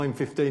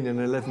9:15 and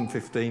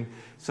 11:15,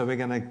 so we're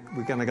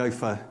gonna go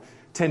for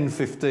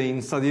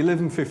 10:15. So the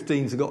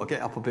 11:15s have got to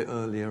get up a bit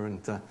earlier,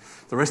 and the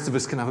rest of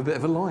us can have a bit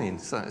of a lie-in.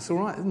 So it's all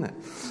right, isn't it?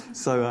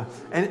 So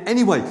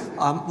anyway,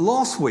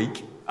 last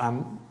week,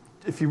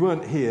 if you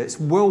weren't here, it's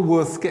well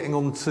worth getting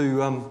onto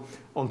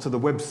the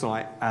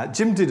website.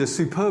 Jim did a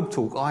superb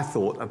talk, I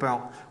thought,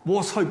 about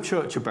what's Hope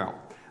Church about.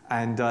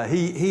 And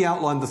he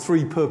outlined the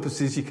three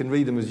purposes. You can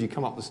read them as you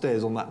come up the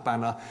stairs on that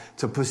banner: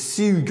 to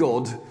pursue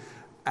God,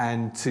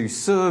 and to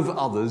serve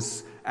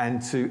others,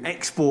 and to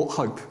export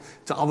hope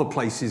to other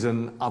places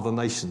and other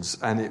nations.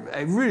 And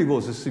it really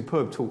was a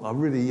superb talk. I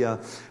really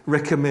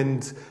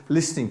recommend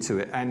listening to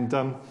it. And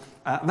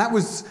that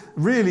was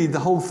really the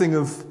whole thing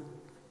of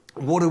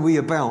what are we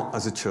about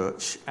as a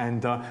church.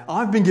 And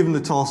I've been given the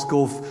task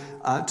of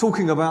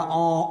talking about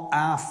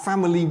our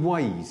family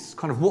ways.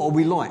 Kind of what are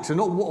we like? So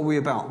not what are we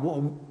about,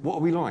 what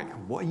are we like?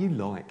 What are you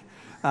like?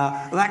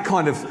 That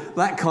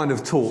kind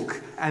of talk.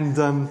 And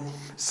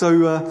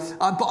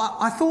but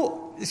I thought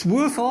it's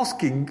worth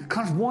asking,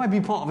 kind of, why be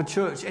part of a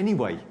church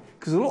anyway?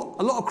 Because a lot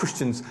of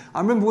Christians,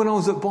 I remember when I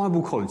was at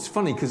Bible college, it's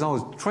funny because I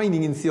was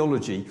training in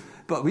theology,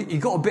 but you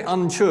got a bit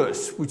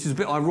unchurched, which is a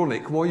bit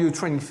ironic while you were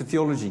training for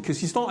theology,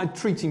 because you started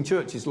treating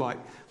churches like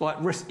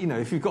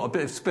if you've got a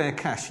bit of spare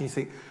cash and you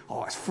think,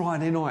 oh, it's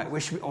Friday night, where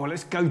should we? Oh,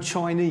 let's go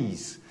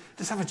Chinese.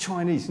 Let's have a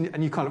Chinese,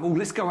 and you kind of,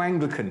 let's go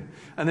Anglican,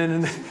 and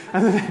then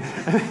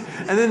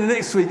the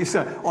next week you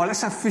say,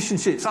 let's have fish and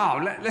chips.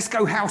 Let's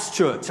go house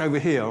church over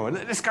here, or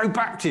let's go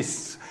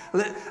Baptists,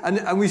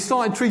 and we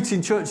started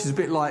treating churches a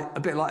bit like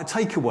a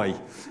takeaway.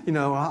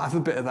 I have a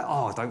bit of that.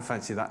 I don't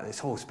fancy that.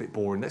 It's a bit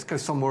boring. Let's go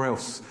somewhere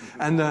else.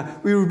 And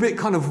we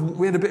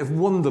had a bit of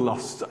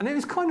wanderlust, and it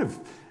was kind of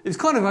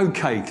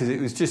okay, because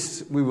it was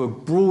just, we were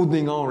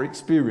broadening our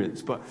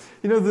experience. But,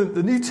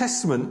 the New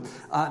Testament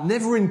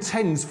never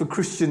intends for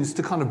Christians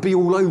to kind of be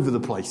all over the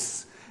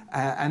place.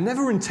 And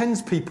never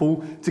intends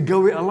people to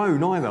go it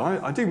alone either.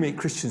 I do meet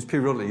Christians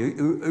periodically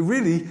who are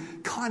really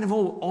kind of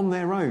all on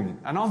their own.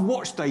 And I've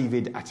watched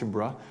David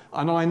Attenborough,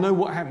 and I know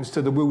what happens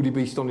to the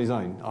wildebeest on his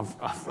own.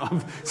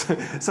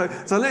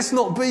 So let's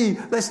not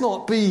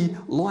be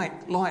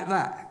like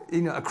that.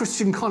 A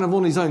Christian kind of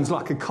on his own is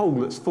like a coal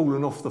that's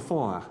fallen off the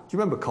fire. Do you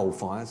remember coal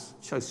fires?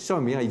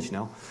 Showing me age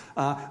now.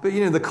 But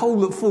the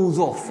coal that falls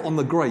off on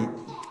the grate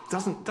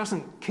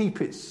doesn't keep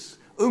its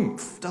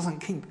oomph, doesn't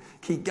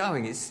keep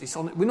going. It's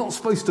on. We're not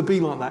supposed to be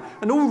like that.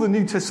 And all the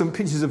New Testament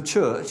pictures of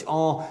church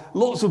are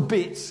lots of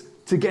bits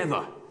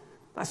together.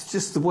 That's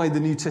just the way the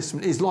New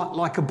Testament is,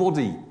 like a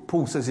body.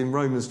 Paul says in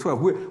Romans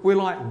 12, we're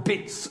like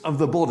bits of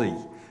the body.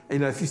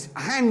 If you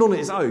hand on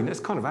its own, that's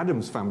kind of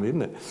Adam's family,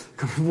 isn't it?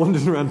 Kind of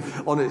wandering around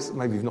on its.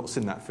 Maybe you've not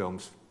seen that film.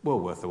 It's well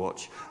worth a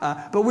watch.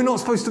 But we're not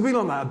supposed to be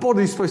like that. A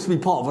body's supposed to be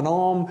part of an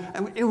arm,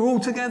 and we're all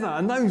together.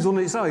 A nose on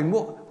its own.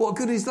 What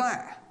good is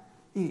that?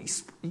 You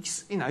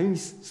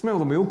smell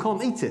the meal,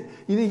 can't eat it.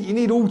 You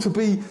need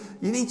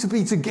to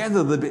be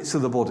together, the bits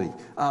of the body.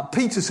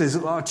 Peter says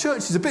that our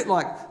church is a bit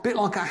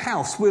like a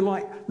house. We're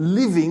like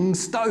living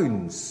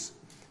stones.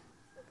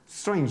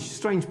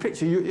 Strange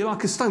picture. You're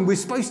like a stone. We're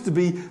supposed to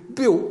be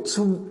built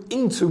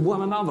into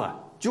one another,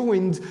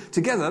 joined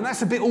together, and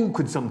that's a bit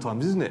awkward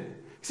sometimes, isn't it?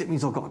 Because it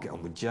means I've got to get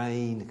on with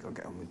Jane, I've got to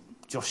get on with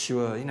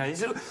Joshua.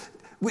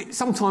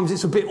 Sometimes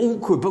it's a bit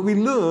awkward, but we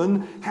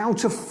learn how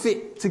to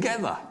fit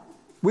together.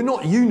 We're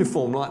not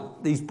uniform like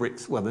these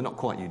bricks. Well, they're not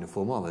quite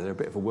uniform, are they? They're a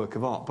bit of a work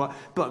of art.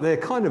 But they're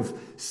kind of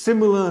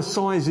similar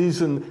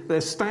sizes, and they're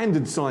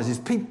standard sizes.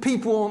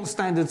 People aren't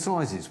standard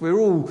sizes. We're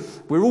all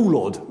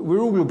odd.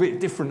 We're all a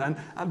bit different.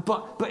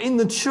 But in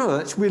the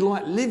church, we're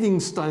like living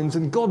stones,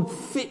 and God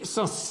fits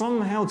us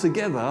somehow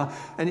together.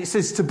 And it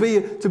says to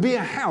be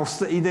a house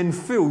that He then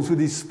fills with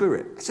His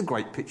Spirit. It's a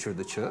great picture of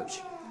the church.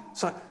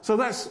 So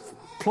that's,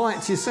 apply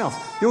it to yourself.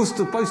 You're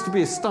supposed to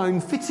be a stone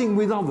fitting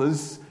with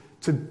others,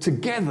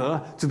 together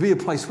to be a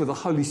place where the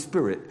Holy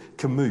Spirit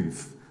can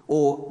move.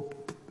 Or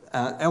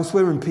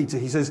elsewhere in Peter,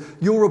 he says,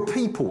 you're a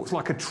people. It's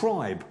like a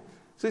tribe.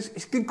 So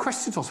it's a good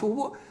question to ask.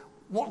 Well,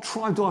 what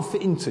tribe do I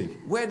fit into?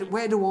 Where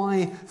do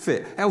I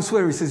fit?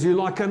 Elsewhere, he says, you're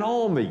like an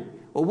army.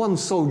 Well, one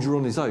soldier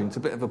on his own, it's a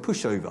bit of a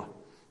pushover,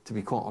 to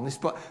be quite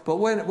honest. But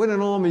when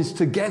an army's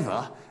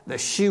together, their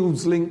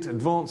shields linked,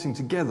 advancing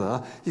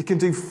together, you can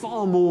do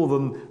far more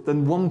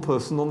than one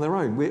person on their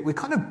own. We're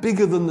kind of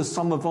bigger than the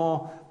sum of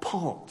our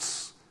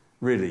parts,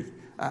 really.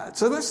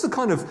 So that's the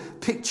kind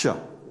of picture.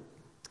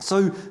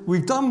 So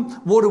we've done,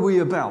 what are we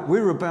about?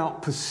 We're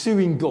about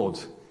pursuing God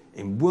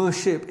in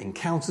worship,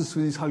 encounters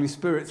with His Holy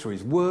Spirit, through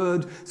His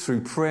Word,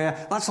 through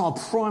prayer. That's our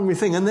primary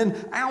thing. And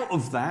then out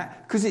of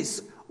that, because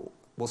it's,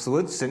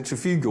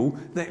 centrifugal,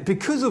 that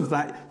because of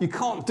that, you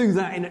can't do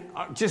that in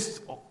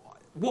just,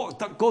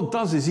 what God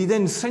does is He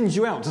then sends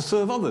you out to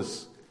serve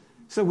others.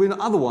 So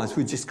otherwise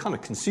we're just kind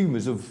of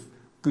consumers of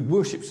good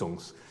worship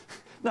songs.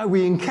 No,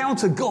 we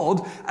encounter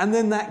God, and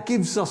then that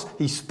gives us,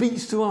 He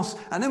speaks to us,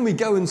 and then we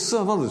go and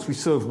serve others. We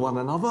serve one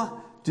another,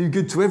 Do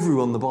good to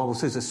everyone, the Bible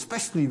says,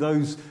 especially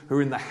those who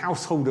are in the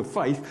household of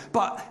faith.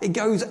 But it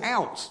goes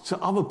out to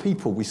other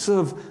people. We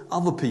serve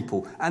other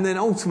people. And then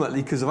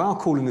ultimately, because of our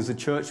calling as a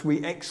church,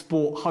 we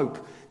export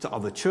hope to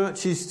other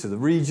churches, to the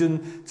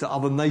region, to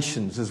other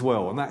nations as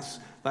well. And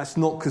that's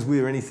not because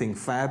we're anything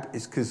fab.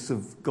 It's because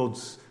of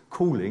God's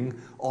calling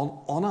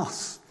on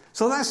us.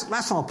 So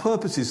that's our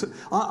purposes.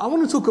 I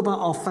want to talk about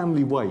our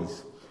family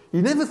ways.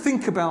 You never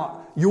think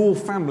about your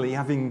family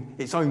having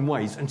its own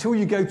ways until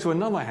you go to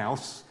another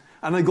house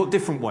and they've got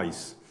different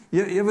ways.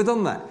 You ever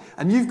done that?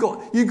 And you've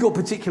got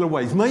particular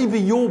ways. Maybe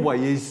your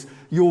way is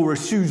you're a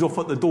shoes off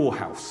at the door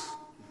house.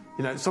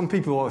 You know, some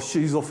people are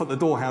shoes off at the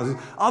door houses.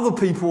 Other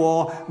people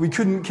are, we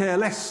couldn't care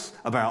less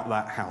about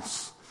that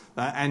house.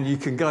 And you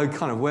can go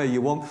kind of where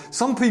you want.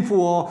 Some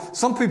people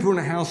in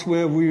a house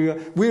where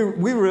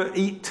we're a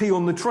eat tea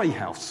on the tray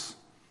house.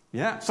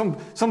 Yeah,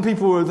 some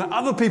people are,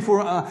 other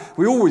people are,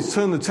 we always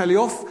turn the telly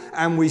off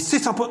and we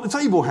sit up at the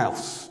table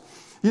house.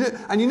 You know,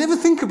 and you never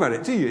think about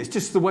it, do you? It's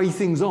just the way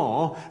things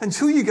are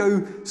until you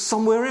go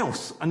somewhere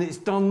else and it's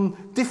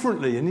done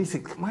differently. And you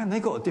think, man,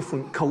 they've got a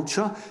different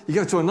culture. You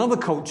go to another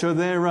culture,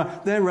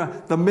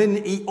 the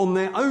men eat on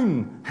their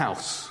own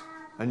house.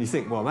 And you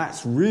think, well,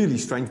 that's really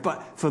strange.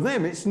 But for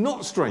them, it's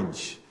not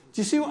strange.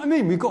 Do you see what I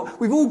mean?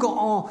 We've all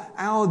got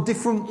our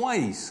different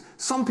ways.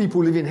 Some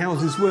people live in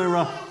houses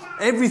where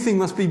everything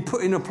must be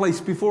put in a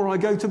place before I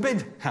go to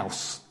bed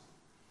house.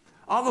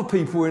 Other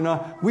people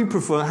we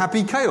prefer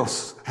happy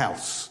chaos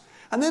house.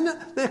 And then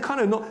they're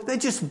kind of not, they're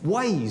just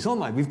ways,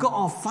 aren't they? We've got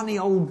our funny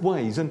old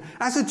ways. And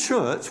as a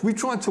church, we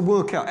try to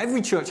work out,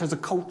 every church has a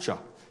culture.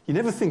 You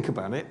never think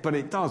about it, but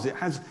it does. It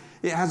has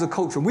a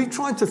culture. And we've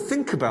tried to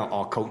think about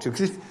our culture,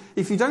 because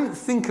if you don't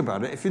think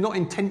about it, if you're not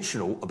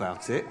intentional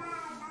about it,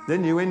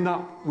 then you end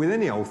up with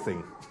any old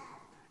thing.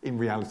 In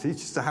reality, it's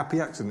just a happy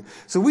accident.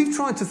 So we've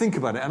tried to think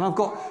about it, and I've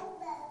got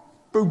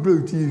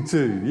blue to you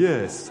too.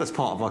 Yes, that's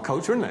part of our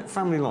culture, isn't it?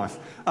 Family life.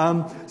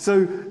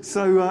 So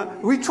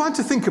we tried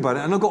to think about it,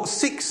 and I've got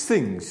 6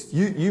 things.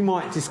 You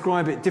might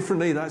describe it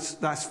differently.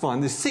 That's fine.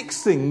 There's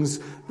 6 things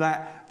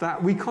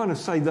that we kind of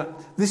say that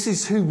this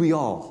is who we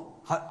are.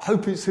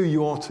 Hope it's who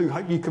you are too.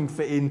 Hope you can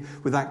fit in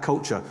with that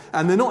culture.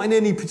 And they're not in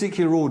any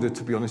particular order,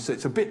 to be honest.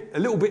 It's a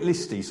little bit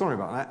listy. Sorry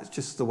about that. It's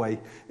just the way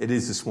it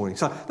is this morning.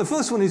 So the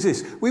first one is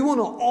this. We want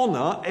to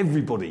honour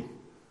everybody.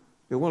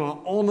 We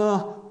want to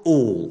honour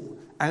all.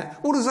 And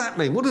what does that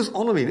mean? What does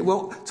honour mean?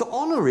 Well, to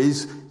honour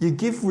is you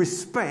give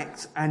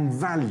respect and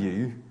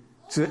value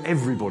to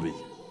everybody.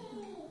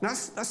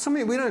 That's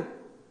something we don't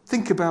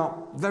think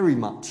about very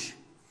much.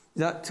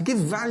 To give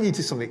value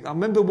to something. I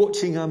remember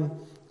watching...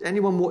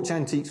 anyone watch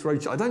Antiques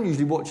Roadshow? I don't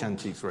usually watch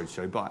Antiques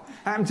Roadshow, but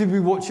I happen to be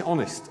watching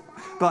Honest.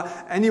 But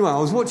anyway, I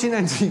was watching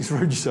Antiques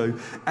Roadshow,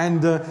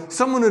 and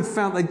someone had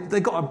found they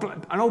got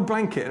an old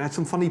blanket and had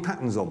some funny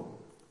patterns on.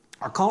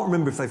 I can't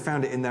remember if they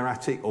found it in their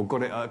attic or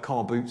got it at a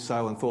car boot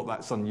sale and thought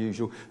that's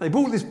unusual. They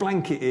brought this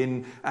blanket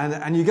in,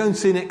 and you go and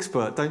see an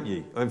expert, don't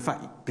you? In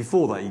fact,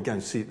 before that, you go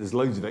and see there's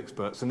loads of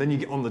experts, and then you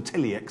get on the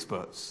telly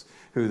experts,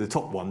 who are the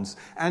top ones.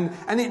 And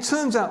it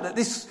turns out that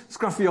this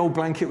scruffy old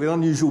blanket with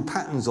unusual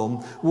patterns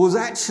on was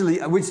actually,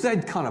 which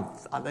they'd kind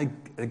of,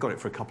 they got it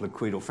for a couple of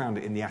quid or found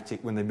it in the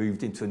attic when they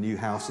moved into a new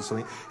house or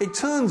something. It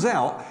turns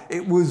out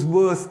it was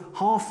worth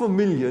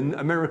 $500,000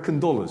 American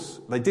dollars.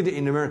 They did it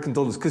in American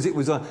dollars because it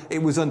was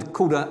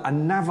called a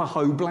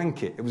Navajo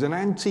blanket. It was an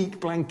antique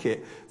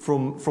blanket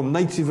from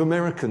Native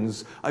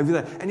Americans over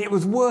there. And it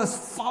was worth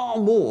far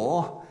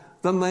more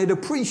than they'd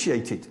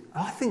appreciated.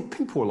 And I think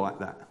people are like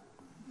that.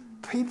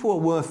 People are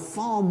worth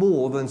far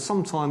more than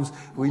sometimes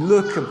we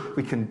look and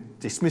we can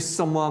dismiss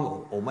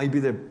someone, or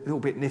maybe they're a little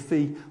bit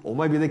niffy, or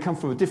maybe they come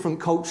from a different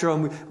culture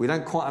and we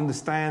don't quite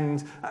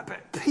understand.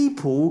 But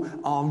people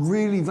are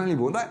really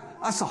valuable.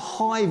 That's a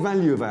high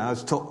value of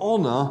ours, to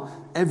honour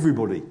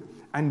everybody.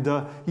 And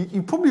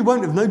you probably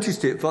won't have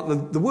noticed it,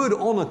 but the word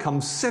honour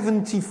comes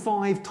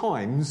 75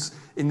 times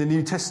in the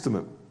New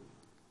Testament.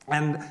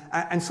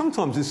 And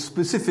sometimes there's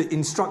specific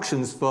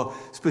instructions for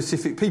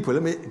specific people.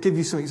 Let me give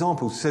you some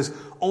examples. It says,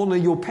 honour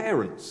your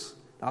parents.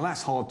 Now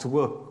that's hard to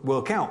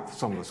work out for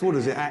some of us. What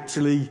does it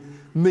actually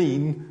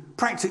mean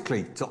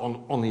practically to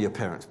honour your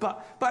parents?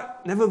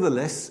 But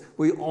nevertheless,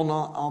 we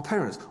honour our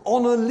parents.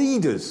 Honour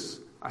leaders.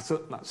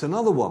 That's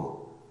another one.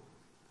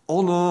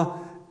 Honour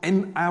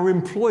our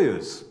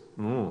employers.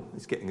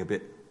 It's getting a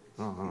bit...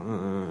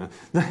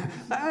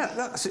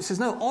 It says,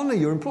 no, honour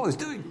your employers.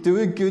 Do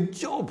a good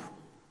job.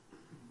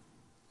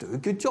 Do a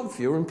good job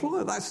for your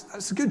employer.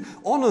 That's good.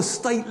 Honour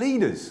state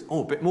leaders.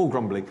 A bit more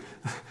grumbling.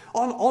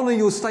 Honour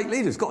your state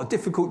leaders. Got a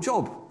difficult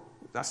job.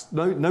 That's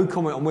no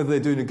comment on whether they're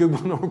doing a good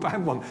one or a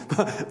bad one.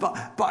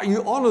 But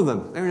you honour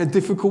them. They're in a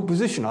difficult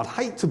position. I'd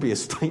hate to be a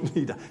state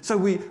leader. So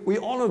we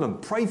honour them.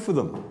 Pray for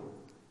them.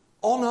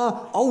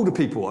 Honour older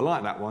people. I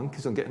like that one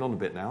because I'm getting on a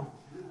bit now.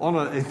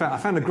 Honour. In fact, I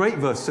found a great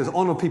verse that says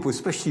honour people,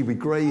 especially with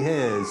grey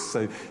hairs.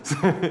 So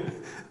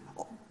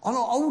honour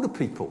older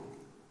people.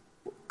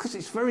 Because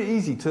it's very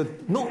easy to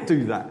not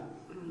do that,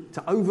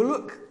 to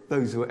overlook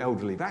those who are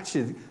elderly. But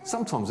actually,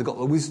 sometimes they've got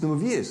the wisdom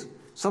of years.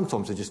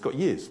 Sometimes they've just got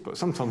years, but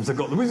sometimes they've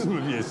got the wisdom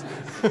of years.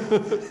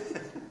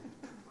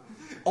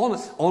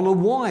 Honour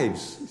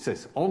wives, it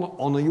says.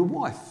 Honour your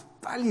wife.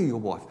 Value your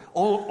wife.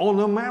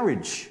 Honour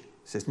marriage.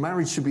 It says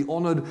marriage should be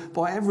honoured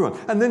by everyone.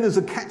 And then there's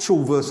a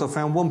catch-all verse I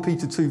found, 1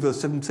 Peter 2 verse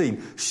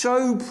 17.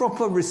 Show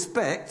proper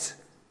respect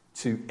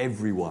to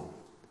everyone.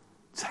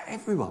 To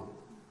everyone.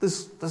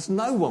 There's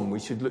no one we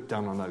should look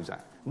down our nose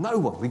at. No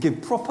one. We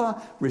give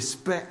proper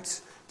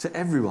respect to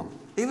everyone.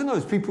 Even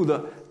those people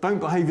that don't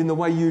behave in the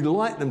way you'd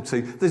like them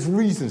to, there's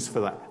reasons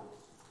for that.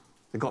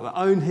 They've got their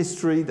own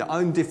history, their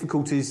own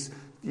difficulties.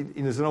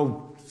 There's an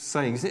old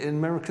saying, is it an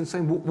American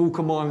saying? Walk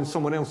a mile in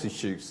someone else's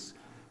shoes.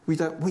 We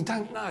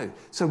don't know.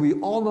 So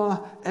we honour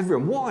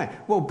everyone. Why?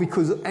 Well,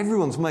 because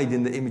everyone's made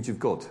in the image of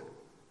God.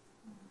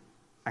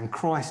 And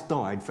Christ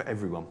died for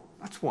everyone.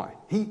 That's why.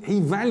 He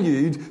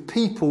valued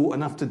people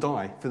enough to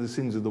die for the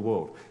sins of the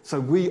world. So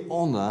we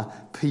honour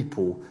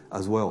people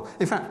as well.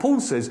 In fact,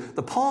 Paul says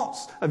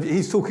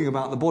he's talking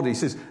about the body, he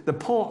says the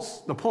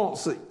parts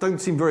that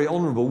don't seem very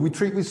honourable, we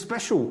treat with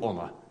special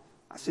honour.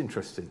 That's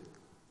interesting.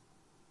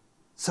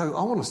 So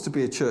I want us to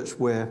be a church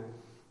where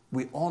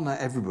we honour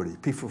everybody,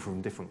 people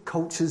from different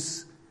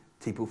cultures,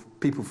 people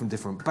from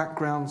different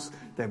backgrounds,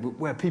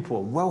 where people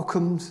are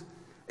welcomed,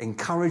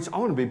 encouraged. I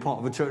want to be part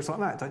of a church like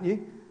that, don't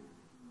you?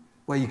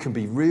 Where you can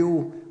be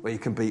real, where you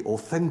can be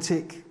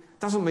authentic.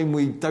 Doesn't mean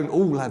we don't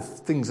all have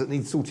things that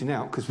need sorting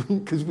out,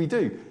 because we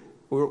do.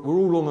 We're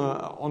all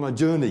on a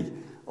journey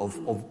of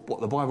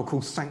what the Bible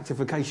calls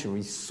sanctification.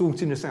 He's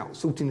sorting us out.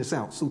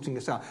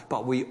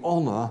 But we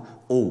honour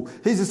all.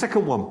 Here's the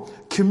second one.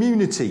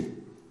 Community.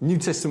 New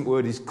Testament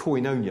word is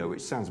koinonia,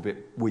 which sounds a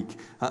bit weak,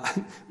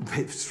 a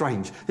bit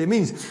strange. It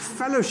means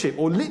fellowship,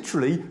 or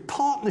literally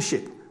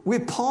partnership.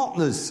 We're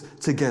partners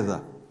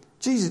together.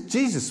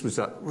 Jesus was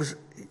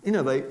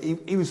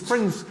he was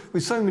friends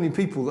with so many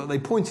people that they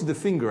pointed the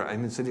finger at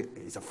him and said,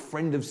 he's a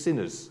friend of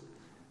sinners.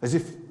 As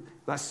if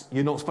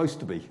you're not supposed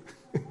to be.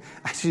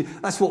 Actually,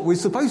 that's what we're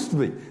supposed to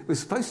be. We're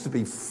supposed to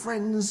be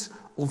friends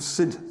of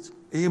sinners.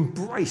 He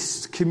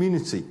embraced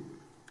community.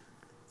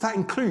 That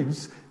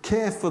includes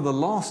care for the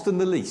last and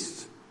the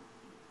least.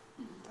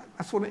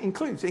 That's what it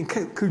includes. It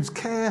includes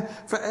care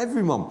for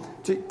everyone.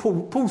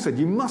 Paul said,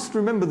 you must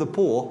remember the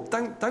poor.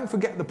 Don't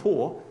forget the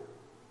poor.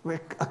 We're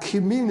a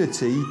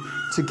community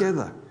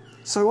together.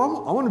 So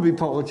I want to be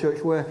part of a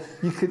church where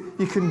you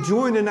can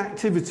join an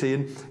activity.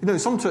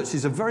 And, some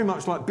churches are very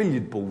much like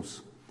billiard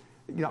balls.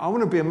 I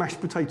want to be a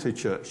mashed potato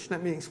church.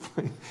 Let me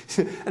explain.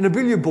 And a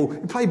billiard ball,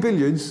 you play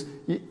billiards,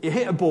 you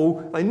hit a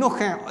ball, they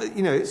knock out,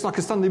 it's like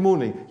a Sunday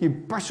morning. You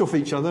bash off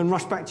each other and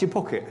rush back to your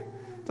pocket.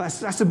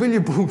 That's a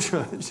billiard ball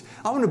church.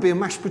 I want to be a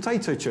mashed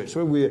potato church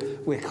where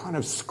we're kind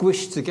of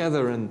squished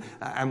together and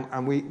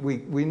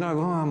we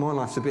know, my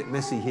life's a bit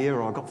messy here,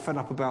 or I got fed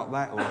up about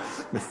that, or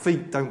my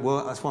feet don't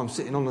work, that's why I'm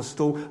sitting on a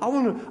stool. I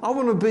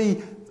want to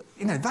be,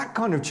 that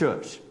kind of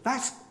church.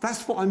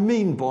 That's what I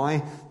mean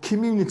by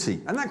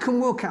community. And that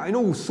can work out in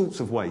all sorts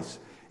of ways.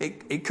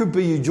 It could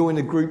be you join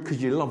a group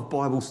because you love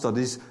Bible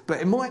studies, but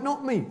it might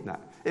not mean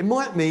that. It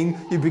might mean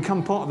you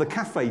become part of the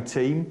cafe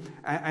team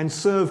and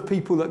serve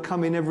people that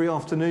come in every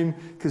afternoon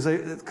because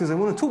they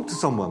want to talk to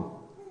someone.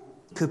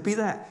 Could be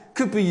that.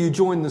 Could be you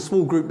join the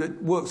small group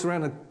that works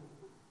around a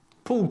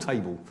pool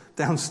table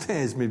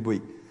downstairs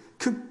midweek.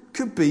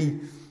 Could be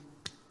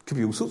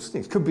all sorts of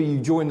things. Could be you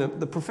join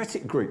the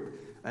prophetic group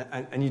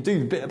and you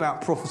do a bit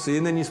about prophecy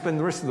and then you spend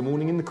the rest of the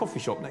morning in the coffee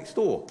shop next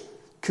door.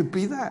 Could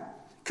be that.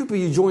 Could be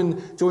you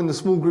join the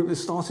small group that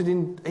started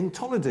in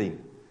Tolladine,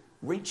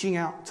 reaching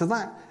out to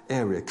that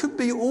area. Could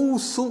be all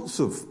sorts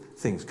of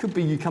things. Could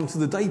be you come to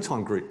the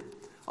daytime group.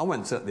 I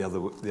went to it the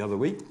other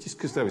week just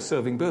because they were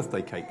serving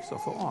birthday cakes. So I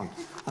thought,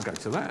 I'll go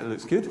to that. It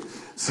looks good.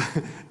 So,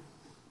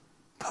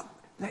 but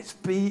let's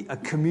be a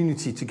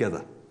community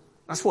together.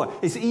 That's why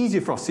it's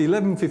easier for us. The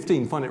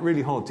 11:15 find it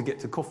really hard to get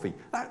to coffee.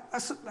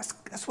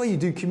 That's where you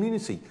do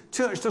community.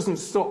 Church doesn't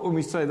stop when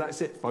we say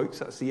that's it, folks.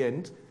 That's the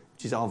end,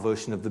 which is our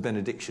version of the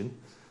benediction.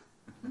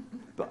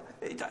 But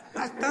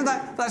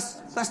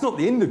that's not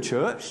the end of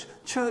church.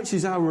 Church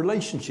is our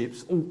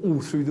relationships all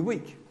through the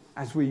week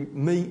as we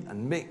meet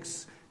and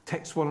mix,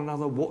 text one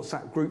another,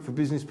 WhatsApp group for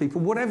business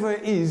people, whatever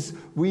it is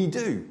we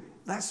do.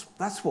 That's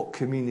what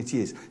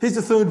community is. Here's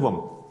the third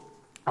one.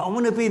 I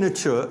want to be in a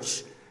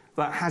church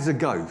that has a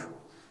go.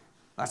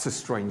 That's a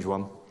strange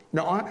one.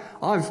 Now,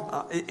 I've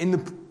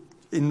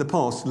in the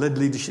past led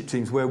leadership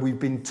teams where we've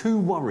been too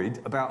worried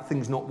about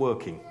things not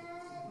working.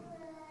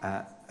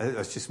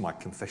 That's just my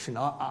confession.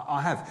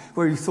 I have.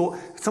 Where you thought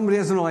somebody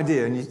has an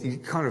idea and you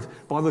kind of,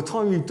 by the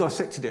time you've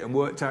dissected it and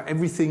worked out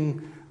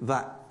everything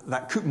that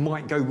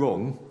might go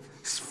wrong,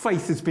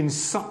 faith has been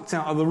sucked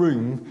out of the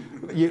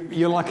room.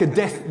 You're like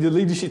the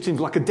leadership team's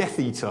like a Death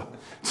Eater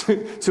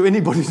to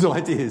anybody's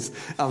ideas.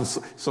 I'm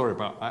sorry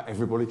about that,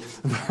 everybody.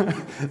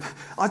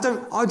 I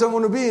don't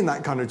want to be in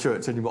that kind of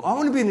church anymore. I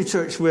want to be in a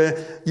church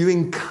where you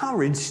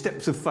encourage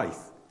steps of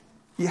faith.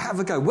 You have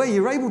a go. Where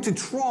you're able to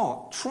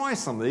try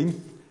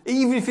something,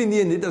 even if in the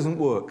end it doesn't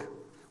work.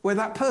 Where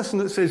that person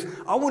that says,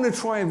 I want to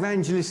try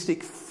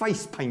evangelistic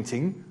face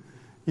painting,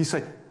 you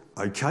say,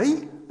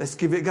 okay, let's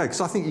give it a go.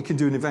 Because I think you can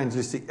do an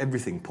evangelistic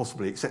everything,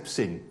 possibly, except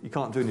sin. You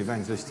can't do an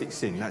evangelistic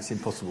sin. That's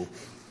impossible.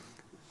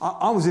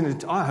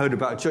 I heard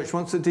about a church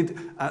once that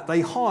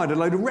they hired a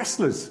load of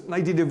wrestlers.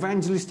 They did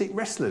evangelistic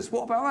wrestlers.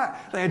 What about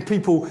that? They had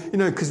people,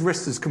 because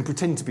wrestlers can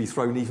pretend to be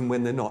thrown even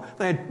when they're not.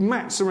 They had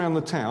mats around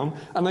the town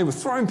and they were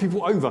throwing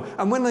people over.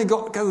 And when they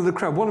got together the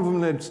crowd, one of them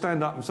would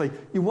stand up and say,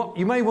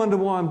 you may wonder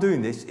why I'm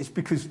doing this. It's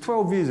because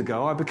 12 years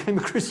ago I became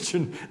a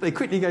Christian. They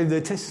quickly gave their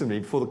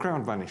testimony before the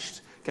crowd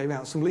vanished. Gave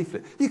out some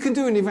leaflet. You can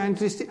do an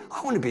evangelistic.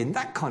 I want to be in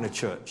that kind of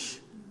church.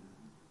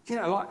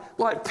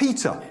 Like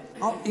Peter.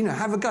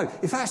 Have a go.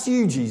 If that's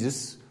you,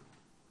 Jesus,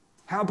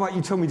 how about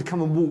you tell me to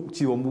come and walk to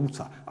you on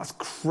water? That's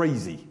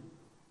crazy.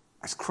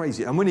 That's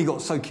crazy. And when he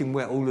got soaking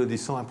wet, all the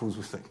disciples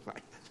were saying,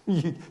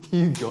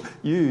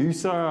 you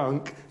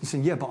sunk. He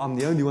said, yeah, but I'm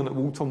the only one that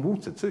walked on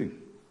water too.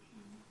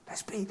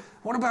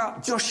 What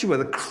about Joshua,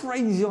 the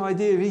crazy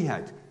idea he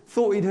had?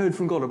 Thought he'd heard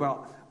from God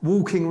about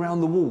walking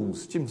around the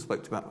walls. Jim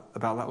spoke about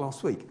that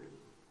last week.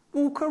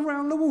 Walk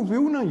around the walls. We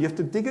all know you have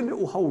to dig a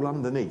little hole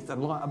underneath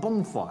and light a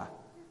bonfire.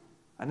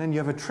 And then you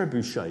have a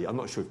trebuchet. I'm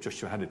not sure if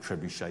Joshua had a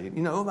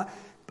trebuchet. All that.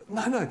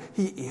 But no.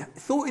 He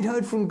thought he'd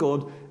heard from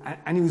God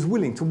and he was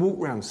willing to walk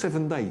around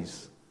 7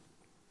 days.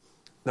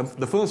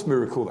 The first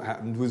miracle that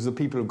happened was the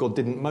people of God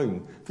didn't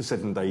moan for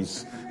 7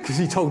 days because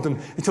he told them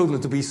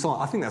to be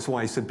silent. I think that's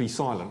why he said be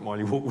silent while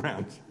you walk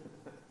around.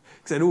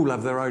 Because they'd all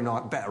have their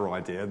own better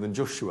idea than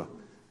Joshua.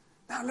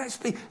 Now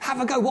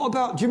have a go. What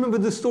about, do you remember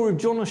the story of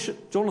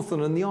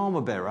Jonathan and the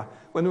armour bearer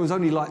when there was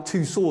only like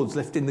 2 swords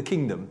left in the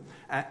kingdom?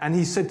 And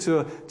he said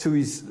to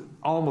his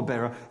armour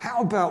bearer,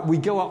 how about we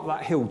go up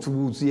that hill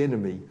towards the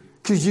enemy?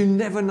 Because you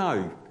never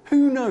know.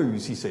 Who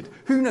knows, he said.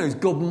 Who knows,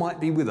 God might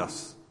be with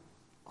us.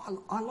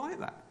 I like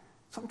that.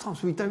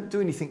 Sometimes we don't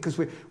do anything because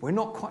we're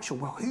not quite sure.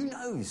 Well, who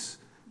knows?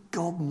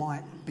 God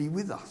might be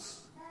with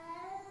us.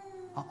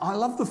 I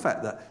love the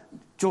fact that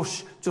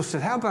Josh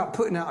said, how about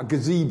putting out a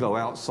gazebo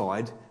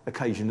outside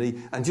occasionally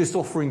and just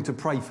offering to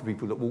pray for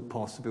people that walk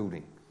past the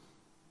building?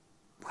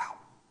 Well,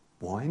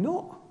 why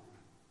not?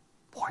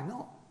 Why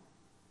not?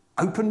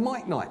 Open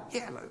mic night.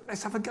 Yeah,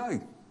 let's have a go.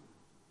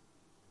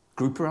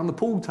 Group around the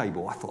pool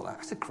table. I thought,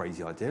 that's a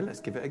crazy idea. Let's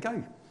give it a go.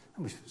 And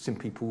we've seen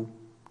people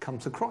come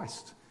to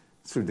Christ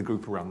through the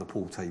group around the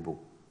pool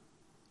table.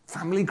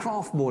 Family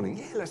craft morning.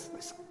 Yeah,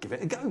 let's give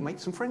it a go. Make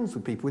some friends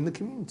with people in the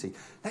community.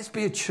 Let's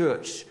be a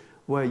church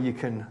where you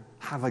can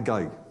have a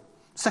go.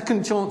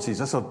 Second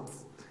chances.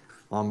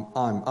 I'm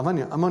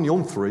only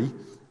on 3.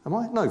 Am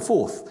I? No,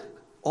 4th.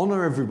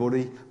 Honour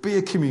everybody. Be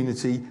a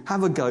community.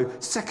 Have a go.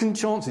 Second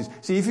chances.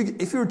 See,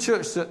 if you're a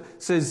church that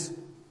says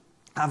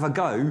have a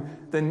go,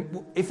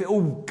 then if it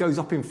all goes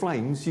up in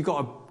flames, you've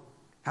got to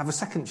have a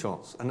second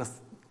chance and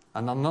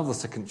another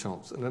second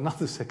chance and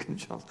another second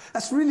chance.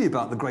 That's really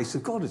about the grace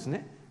of God, isn't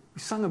it? We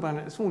sang about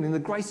it this morning. The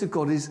grace of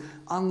God is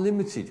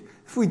unlimited.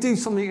 If we do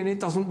something and it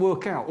doesn't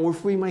work out, or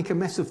if we make a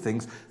mess of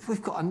things,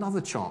 we've got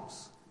another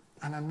chance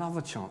and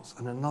another chance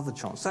and another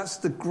chance. That's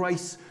the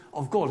grace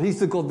of God. He's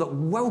the God that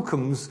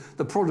welcomes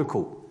the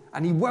prodigal,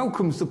 and he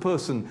welcomes the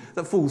person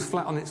that falls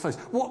flat on its face.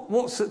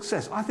 What's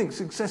success? I think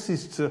success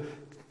is to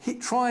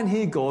try and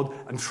hear God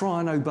and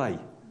try and obey.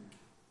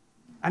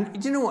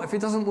 And do you know what? If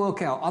it doesn't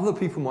work out, other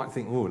people might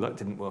think, oh, that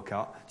didn't work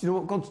out. Do you know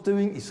what God's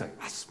doing? He's saying,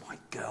 that's my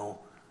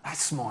girl.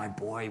 That's my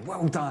boy.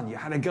 Well done. You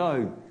had a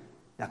go.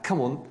 Now,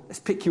 come on. Let's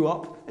pick you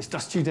up. Let's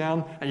dust you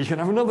down. And you can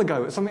have another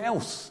go at something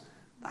else.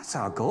 That's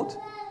our God.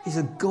 He's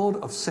a God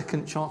of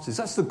second chances.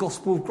 That's the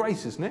gospel of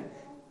grace, isn't it?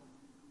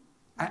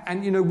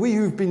 And we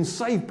who've been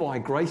saved by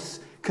grace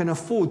can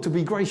afford to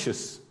be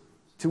gracious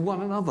to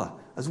one another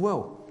as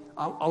well.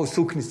 I was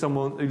talking to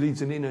someone who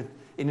leads an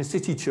inner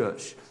city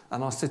church,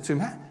 and I said to him,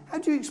 how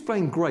do you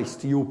explain grace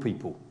to your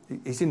people?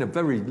 He's in a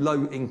very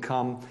low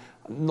income,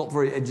 not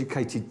very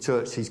educated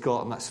church he's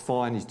got, and that's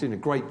fine. He's doing a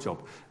great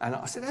job. And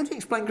I said, how do you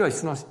explain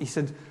grace? And he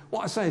said,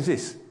 what I say is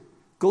this: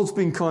 God's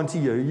been kind to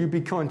you, you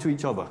be kind to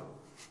each other.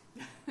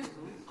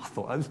 I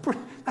thought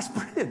that's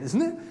brilliant,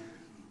 isn't it?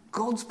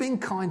 God's been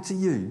kind to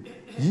you,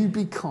 you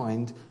be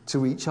kind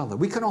to each other.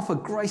 We can offer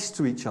grace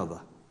to each other.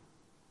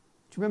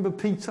 Do you remember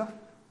Peter?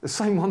 The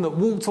same one that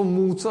walked on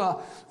water.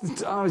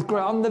 Oh, it's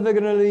great, I'm never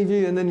going to leave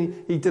you. And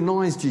then he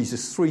denies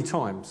Jesus 3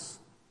 times.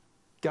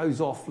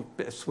 Goes off, a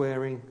bit of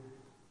swearing.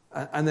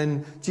 And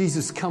then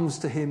Jesus comes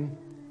to him,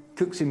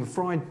 cooks him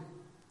a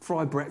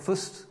fried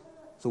breakfast.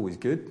 It's always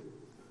good.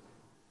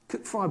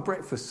 Cook fried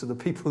breakfast to the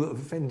people that have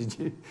offended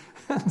you.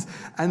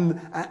 and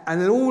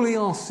then all he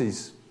asks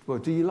is, well,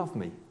 do you love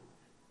me?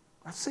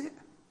 That's it.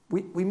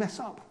 We mess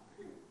up.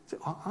 So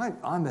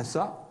I mess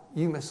up.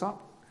 You mess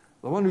up.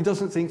 The one who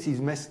doesn't think he's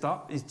messed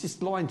up is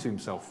just lying to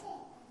himself.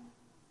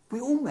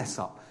 We all mess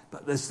up,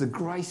 but there's the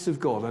grace of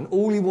God, and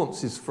all he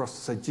wants is for us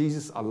to say,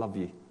 Jesus, I love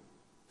you.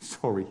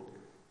 Sorry.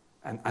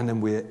 And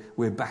then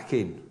we're back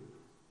in.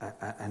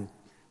 And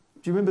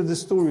do you remember the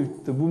story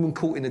of the woman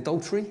caught in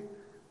adultery?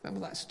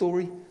 Remember that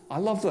story? I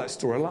love that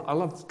story. I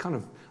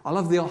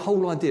love the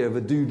whole idea of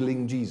a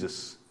doodling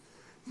Jesus.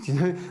 Do you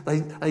know,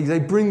 they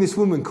bring this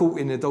woman caught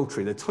in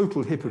adultery. They're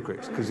total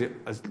hypocrites because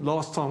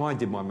last time I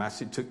did my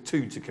maths, it took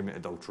 2 to commit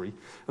adultery,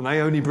 and they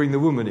only bring the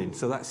woman in.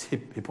 So that's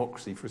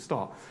hypocrisy for a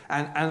start.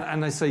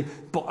 And they say,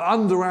 but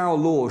under our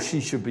law,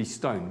 she should be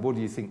stoned. What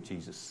do you think,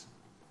 Jesus?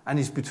 And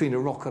he's between a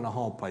rock and a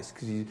hard place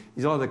because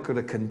he's either going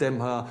to condemn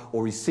her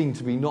or he's seen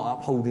to be not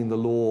upholding the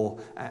law.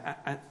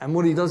 And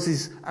what he does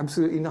is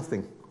absolutely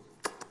nothing.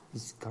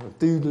 He's kind of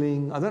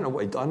doodling. I don't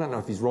know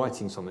if he's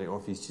writing something or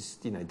if he's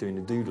just, doing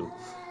a doodle.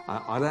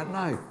 I don't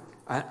know.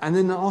 And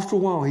then after a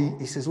while,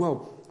 he says,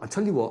 well, I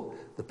tell you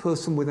what, the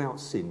person without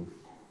sin,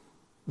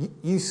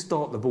 you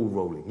start the ball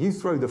rolling. You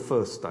throw the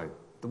first stone.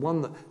 The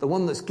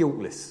one that's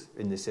guiltless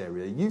in this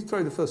area. You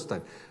throw the first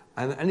stone.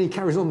 And he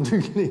carries on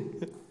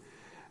doodling.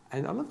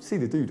 And I love to see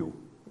the doodle.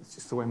 It's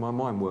just the way my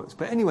mind works.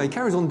 But anyway, he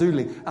carries on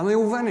doodling, and they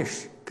all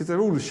vanish because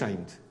they're all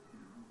ashamed.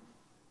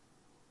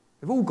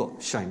 They've all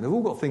got shame. They've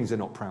all got things they're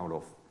not proud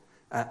of.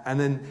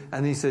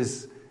 And he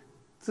says,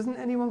 doesn't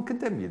anyone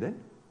condemn you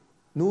then?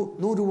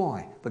 Nor do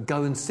I, but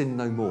go and sin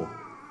no more.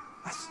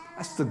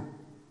 That's the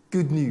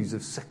good news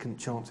of second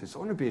chances. I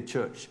want to be a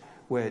church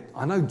where,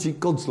 I know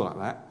God's like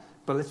that,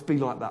 but let's be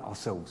like that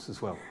ourselves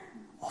as well.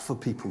 Offer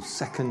people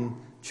second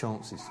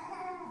chances.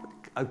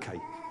 Okay,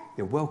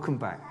 you're welcome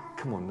back.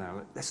 Come on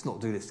now, let's not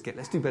do this again.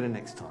 Let's do better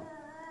next time.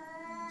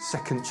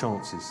 Second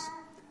chances.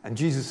 And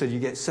Jesus said you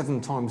get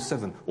 7 times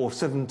 7 or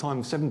 7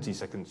 times 70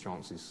 second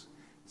chances.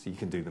 So you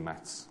can do the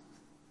maths.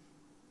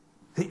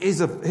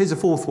 Here's a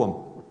fourth one.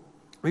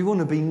 We want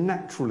to be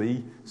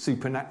naturally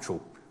supernatural.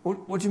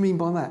 What do you mean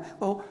by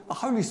that? Well, the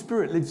Holy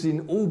Spirit lives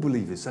in all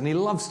believers and he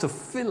loves to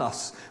fill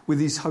us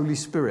with his Holy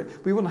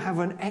Spirit. We want to have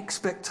an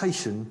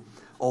expectation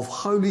of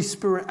Holy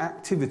Spirit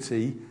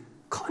activity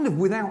kind of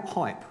without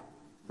hype.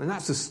 And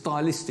that's a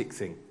stylistic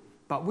thing.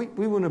 But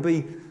we want to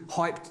be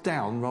hyped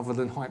down rather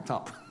than hyped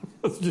up.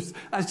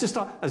 That's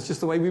just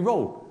the way we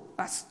roll.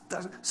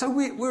 So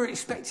we're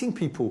expecting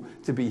people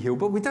to be healed,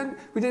 but we don't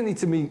need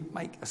to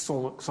make a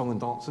song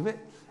and dance of it.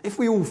 If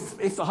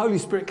the Holy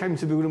Spirit came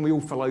to build and we all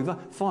fell over,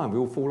 fine, we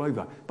all fall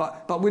over.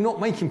 But we're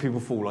not making people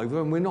fall over,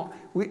 and we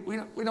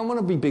don't want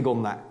to be big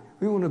on that.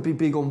 We want to be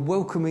big on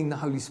welcoming the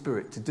Holy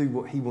Spirit to do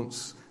what he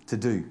wants to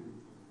do.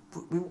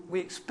 We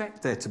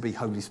expect there to be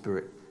Holy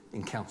Spirit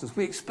encounters.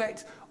 We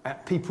expect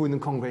people in the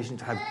congregation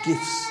to have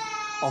gifts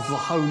of the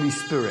Holy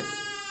Spirit.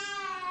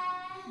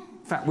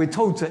 In fact, we're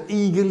told to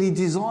eagerly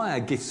desire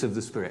gifts of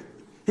the Spirit.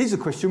 Here's a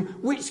question: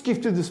 which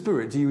gift of the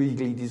Spirit do you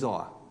eagerly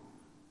desire?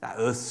 That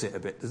earths it a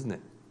bit, doesn't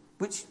it?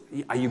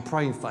 Are you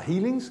praying for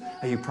healings?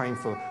 Are you praying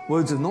for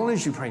words of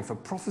knowledge? Are you praying for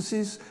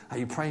prophecies? Are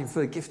you praying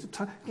for a gift of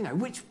tongue?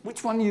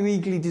 Which one are you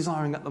eagerly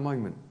desiring at the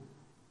moment?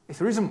 If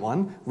there isn't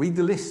one, read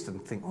the list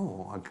and think,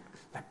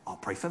 I'll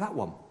pray for that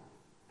one.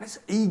 Let's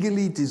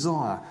eagerly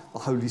desire the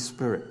Holy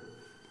Spirit.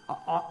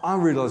 I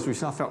realised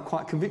recently I felt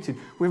quite convicted.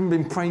 We haven't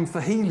been praying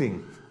for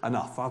healing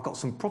enough. I've got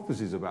some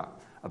prophecies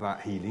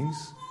about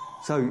healings.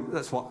 So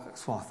that's why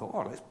I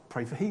thought, let's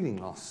pray for healing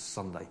last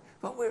Sunday.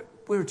 But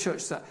we're a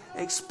church that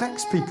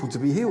expects people to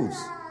be healed.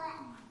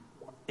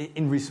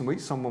 In recent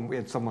weeks, we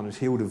had someone who's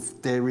healed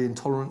of dairy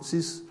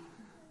intolerances.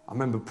 I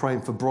remember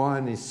praying for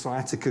Brian, his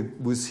sciatica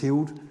was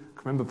healed. I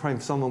remember praying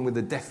for someone with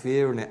a deaf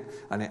ear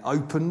and it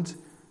opened.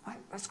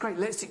 That's great.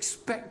 Let's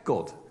expect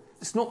God.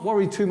 Let's not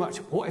worry too much.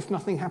 What if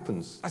nothing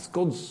happens? That's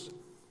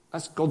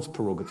God's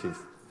prerogative.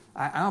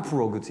 Our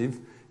prerogative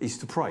is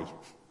to pray.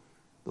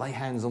 Lay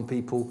hands on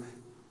people.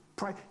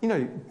 Pray.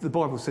 The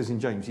Bible says in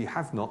James, you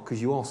have not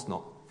because you ask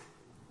not.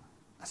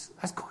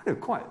 That's kind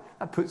of quite,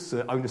 that puts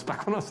the onus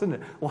back on us, doesn't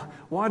it?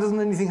 Why doesn't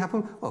anything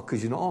happen? Well,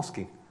 because you're not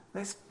asking.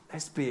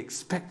 Let's be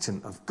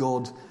expectant of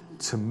God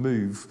to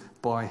move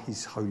by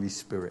his Holy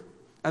Spirit.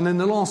 And then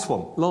the last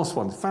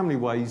one, family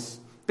ways,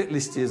 bit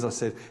listy as I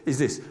said, is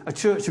this: a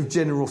church of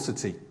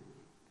generosity.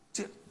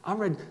 I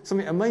read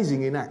something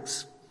amazing in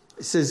Acts.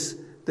 It says,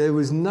 there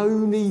was no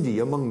needy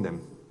among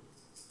them.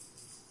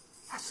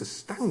 That's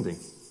astounding.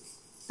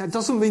 That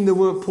doesn't mean there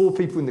weren't poor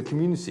people in the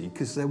community,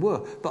 because there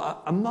were.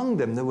 But among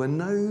them, there were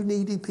no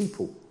needy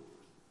people.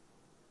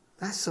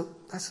 That's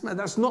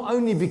not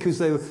only because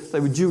they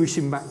were Jewish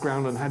in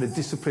background and had a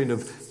discipline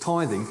of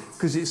tithing,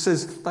 because it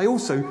says they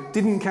also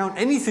didn't count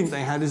anything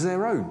they had as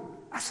their own.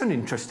 That's an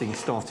interesting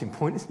starting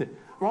point, isn't it?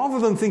 Rather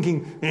than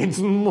thinking, it's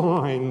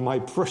mine, my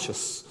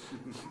precious.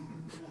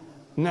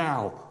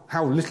 Now,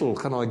 how little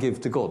can I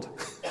give to God?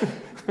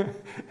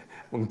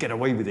 And get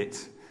away with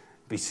it.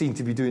 Be seen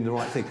to be doing the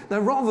right thing. Now,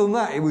 rather than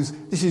that, it was,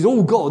 this is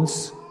all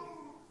God's.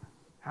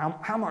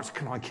 How much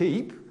can I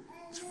keep?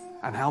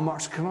 And how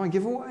much can I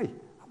give away?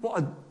 What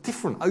a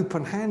different,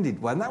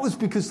 open-handed way. And that was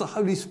because the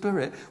Holy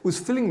Spirit was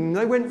filling them.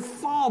 They went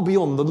far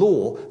beyond the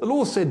law. The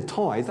law said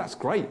tithe. That's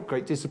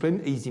great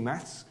discipline, easy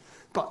maths.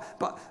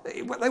 But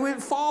they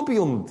went far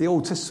beyond the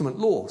Old Testament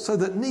law so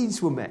that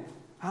needs were met.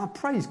 And I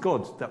praise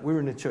God that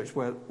we're in a church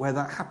where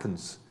that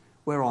happens,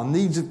 where our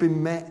needs have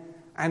been met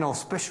and our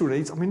special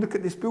needs. I mean, look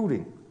at this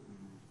building.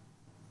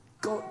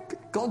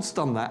 God's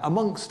done that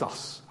amongst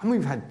us. And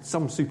we've had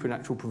some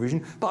supernatural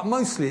provision, but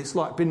mostly it's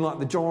been like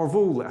the jar of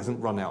oil that hasn't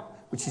run out,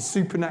 which is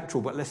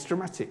supernatural but less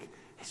dramatic.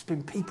 It's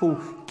been people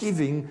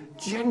giving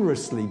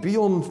generously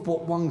beyond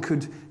what one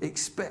could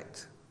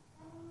expect.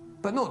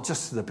 But not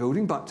just to the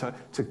building, but to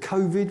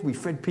COVID. We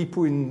fed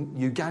people in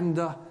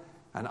Uganda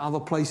and other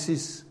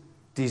places.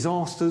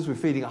 Disasters. We're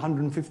feeding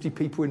 150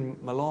 people in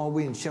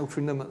Malawi and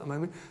sheltering them at the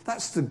moment.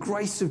 That's the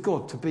grace of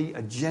God to be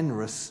a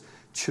generous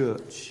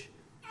church.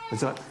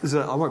 I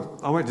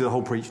won't do the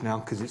whole preach now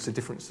because it's a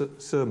different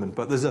sermon.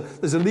 But there's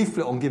a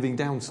leaflet on giving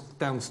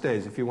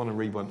downstairs if you want to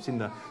read one. It's in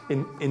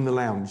the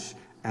lounge.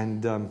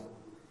 And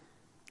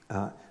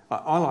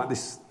I like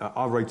this.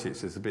 I wrote it,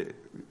 so it's a bit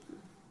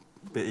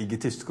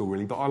egotistical,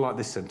 really. But I like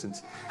this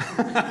sentence.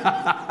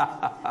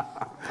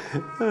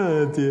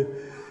 Oh dear.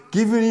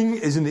 Giving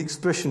is an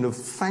expression of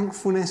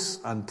thankfulness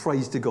and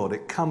praise to God.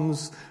 It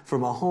comes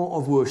from a heart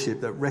of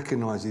worship that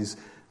recognises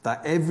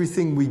that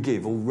everything we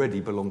give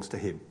already belongs to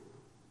Him.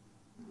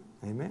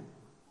 Amen.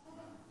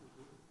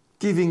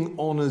 Giving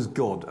honours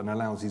God and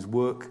allows His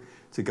work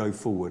to go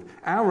forward.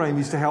 Our aim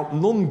is to help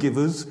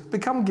non-givers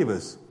become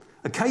givers.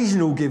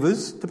 Occasional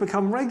givers to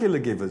become regular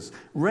givers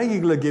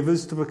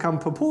to become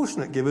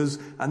proportionate givers,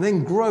 and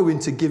then grow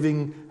into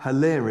giving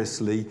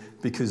hilariously,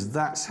 because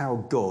that's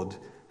how God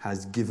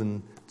has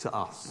given to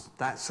us.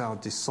 That's our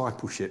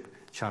discipleship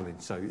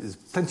challenge. So there's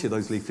plenty of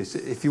those leaflets.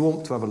 If you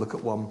want to have a look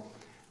at one,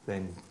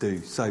 then do.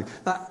 So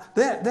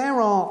there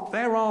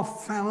are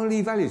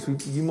family values.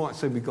 You might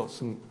say we've got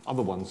some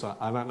other ones,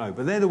 I don't know,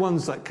 but they're the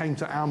ones that came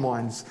to our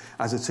minds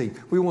as a team.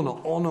 We want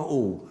to honour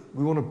all.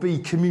 We want to be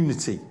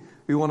community.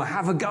 We want to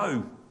have a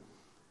go.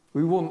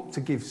 We want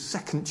to give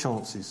second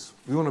chances.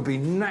 We want to be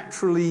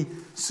naturally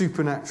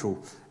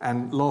supernatural.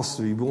 And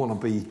lastly, we want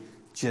to be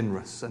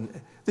generous. And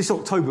this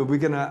October, we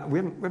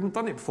haven't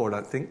done it before, I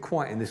don't think,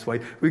 quite in this way.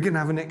 We're going to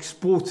have an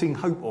exporting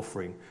hope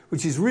offering,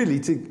 which is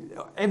really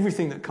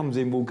everything that comes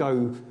in will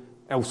go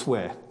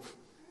elsewhere.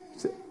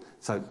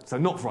 So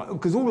not for,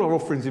 because all our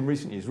offerings in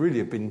recent years really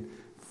have been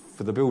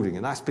for the building,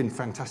 and that's been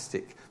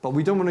fantastic. But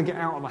we don't want to get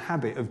out of the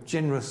habit of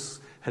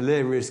generous,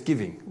 hilarious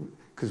giving,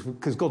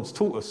 because God's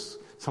taught us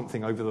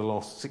something over the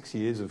last 6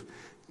 years of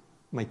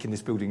making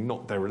this building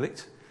not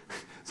derelict.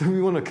 So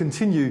we want to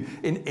continue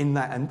in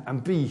that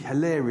and be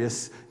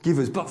hilarious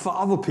givers, but for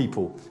other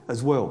people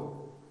as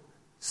well.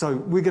 So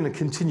we're going to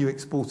continue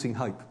exporting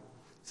hope.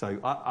 So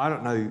I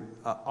don't know,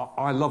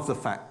 I love the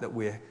fact that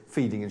we're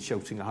feeding and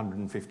sheltering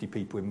 150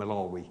 people in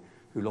Malawi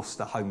who lost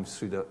their homes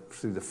through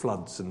the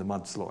floods and the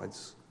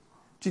mudslides.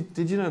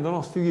 Did you know in the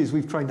last few years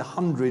we've trained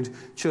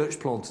 100 church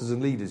planters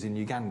and leaders in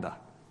Uganda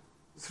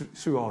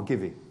through our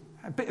giving?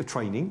 A bit of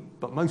training,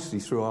 but mostly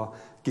through our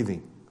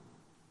giving.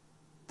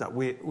 That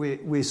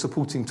we're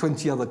supporting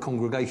 20 other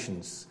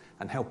congregations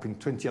and helping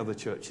 20 other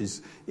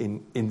churches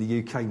in the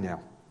UK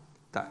now.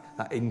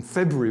 That in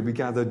February we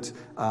gathered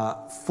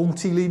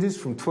 40 leaders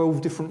from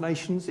 12 different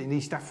nations in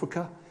East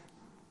Africa,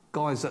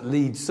 guys that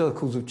lead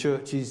circles of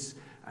churches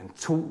and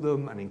taught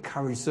them and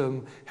encouraged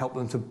them, helped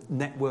them to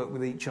network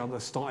with each other,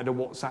 started a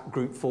WhatsApp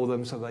group for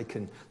them so they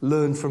can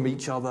learn from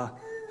each other.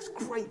 It's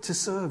great to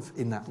serve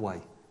in that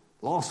way.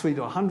 Last week,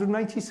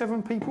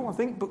 187 people, I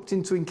think, booked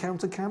into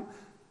Encounter Camp.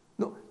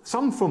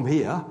 Some from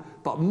here,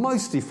 but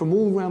mostly from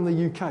all around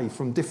the UK,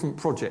 from different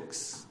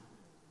projects.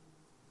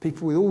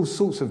 People with all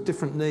sorts of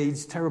different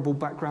needs, terrible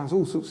backgrounds,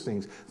 all sorts of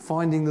things.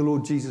 Finding the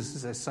Lord Jesus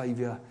as their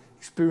saviour,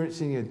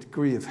 experiencing a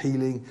degree of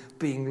healing,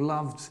 being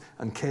loved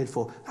and cared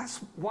for.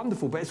 That's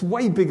wonderful, but it's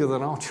way bigger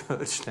than our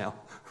church now.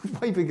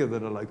 Way bigger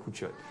than a local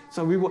church.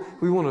 So we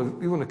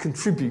want to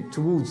contribute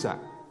towards that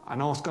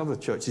and ask other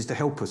churches to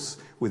help us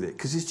with it,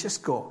 because it's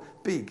just got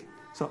big.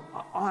 So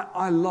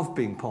I love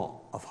being part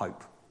of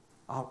Hope.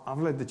 I've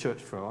led the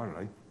church for, I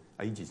don't know,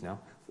 ages now.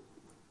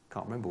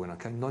 Can't remember when I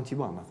came,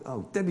 91.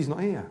 Oh, Debbie's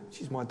not here.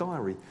 She's my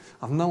diary.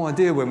 I've no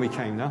idea when we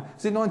came now.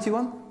 Is it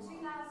 91?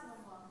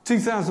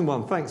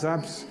 2001, thanks,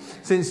 Abs.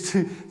 Since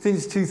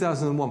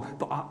 2001.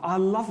 But I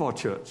love our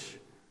church.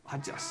 I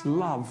just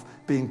love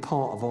being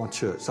part of our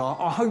church. So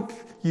I hope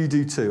you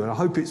do too, and I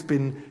hope it's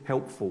been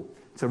helpful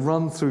to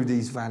run through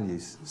these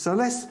values. So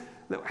let's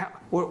look,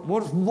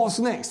 what's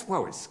next?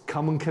 Well, it's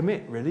come and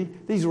commit, really.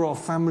 These are our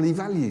family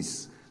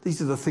values. These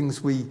are the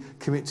things we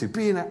commit to.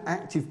 Be an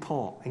active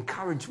part.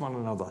 Encourage one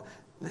another.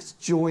 Let's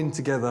join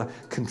together.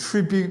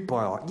 Contribute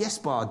by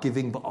our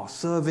giving, but our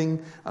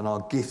serving and our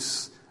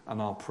gifts and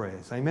our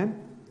prayers.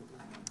 Amen?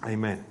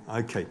 Amen.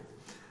 Okay.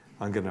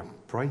 I'm going to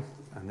pray,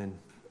 and then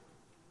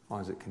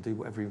Isaac can do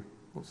whatever he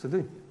wants to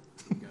do.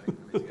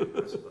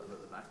 Press a button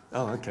at the back.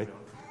 Oh, okay.